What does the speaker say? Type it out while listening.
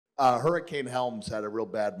Hurricane Helms had a real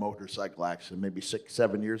bad motorcycle accident maybe 6,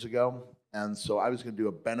 7 years ago. And so I was going to do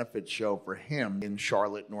a benefit show for him in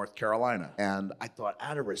Charlotte, North Carolina. And I thought,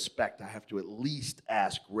 out of respect, I have to at least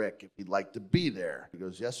ask Rick if he'd like to be there. He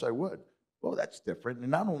goes, yes, I would. Well, that's different.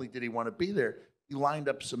 And not only did he want to be there, he lined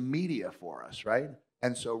up some media for us, right?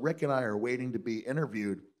 And so Rick and I are waiting to be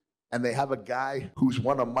interviewed. And they have a guy who's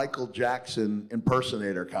won a Michael Jackson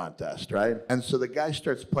impersonator contest, right? And so the guy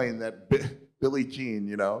starts playing that Billie Jean,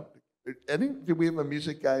 you know. Do we have a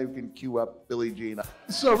music guy who can cue up Billie Jean?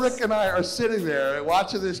 So Rick and I are sitting there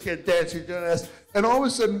watching this kid dance, he's doing this, and all of a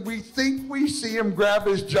sudden we think we see him grab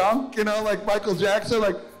his junk, you know, like Michael Jackson,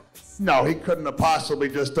 like, no, he couldn't have possibly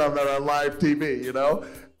just done that on live TV, you know?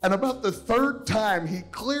 And about the third time, he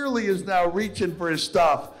clearly is now reaching for his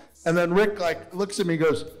stuff, and then Rick like looks at me and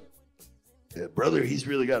goes, yeah, brother, he's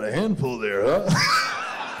really got a handful there, huh?